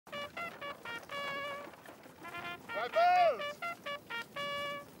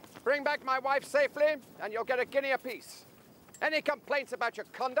Bring back my wife safely, and you'll get a guinea apiece. Any complaints about your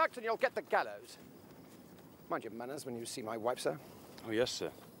conduct, and you'll get the gallows. Mind your manners when you see my wife, sir. Oh, yes, sir.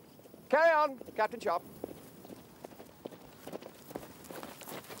 Carry on, Captain Sharpe.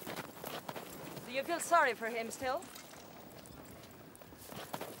 Do you feel sorry for him still?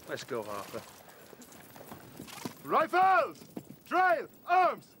 Let's go, Harper. Rifles! Trail!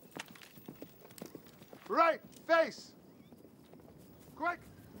 Arms! Right, face! Quick,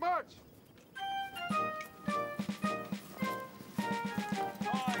 march!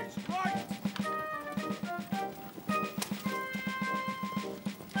 Eyes right!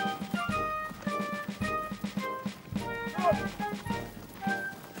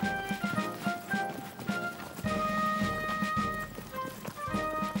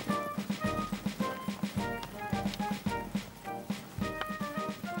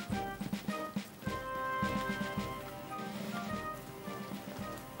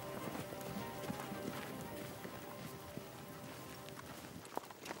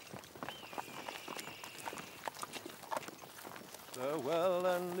 Farewell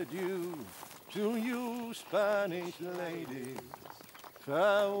and adieu to you, Spanish ladies.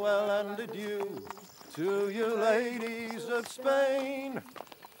 Farewell and adieu to you, ladies of Spain.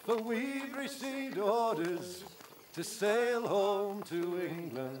 For we've received orders to sail home to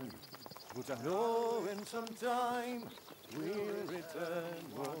England. But I know in some time we'll return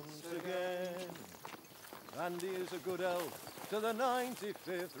once again. And here's a good health to the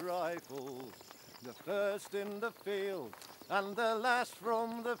 95th Rifles, the first in the field and the last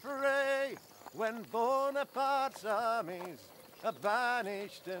from the fray, when Bonaparte's armies are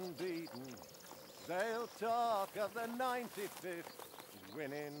banished and beaten. They'll talk of the 95th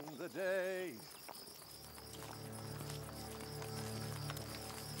winning the day.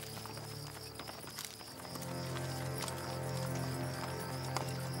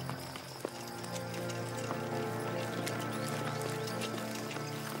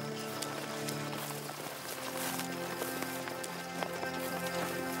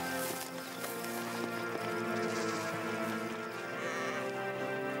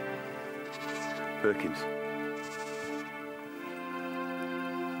 Perkins.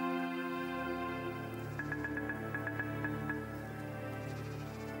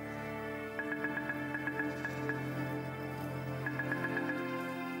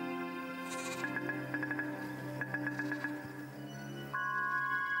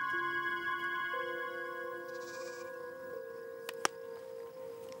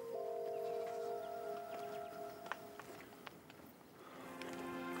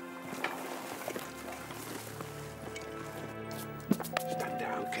 Stand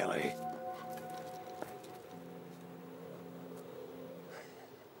down, Kelly.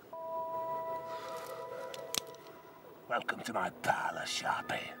 Welcome to my parlor,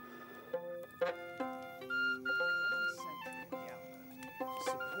 Sharpe.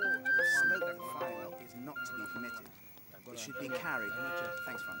 Support or smoke fire is not to be permitted. It should be carried.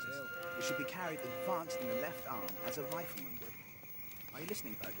 Thanks, Francis. It should be carried advanced in the left arm as a rifleman would. Are you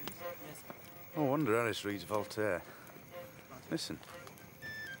listening, Perkins? Yes. No wonder Harris reads Voltaire. Listen.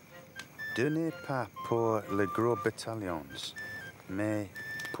 Donnez pas pour les gros bataillons, mais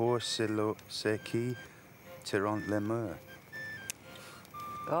pour ceux qui tirent les murs.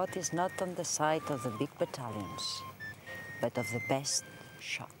 God is not on the side of the big battalions, but of the best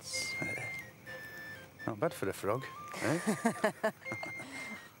shots. Not bad for a frog, eh?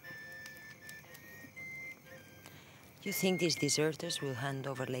 You think these deserters will hand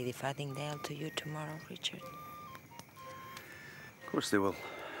over Lady Farthingale to you tomorrow, Richard? Of course they will.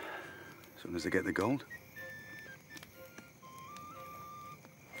 As soon as they get the gold.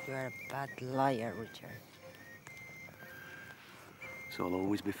 You are a bad liar, Richard. So I'll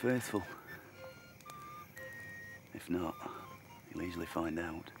always be faithful. If not, you'll easily find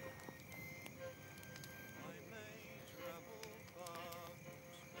out.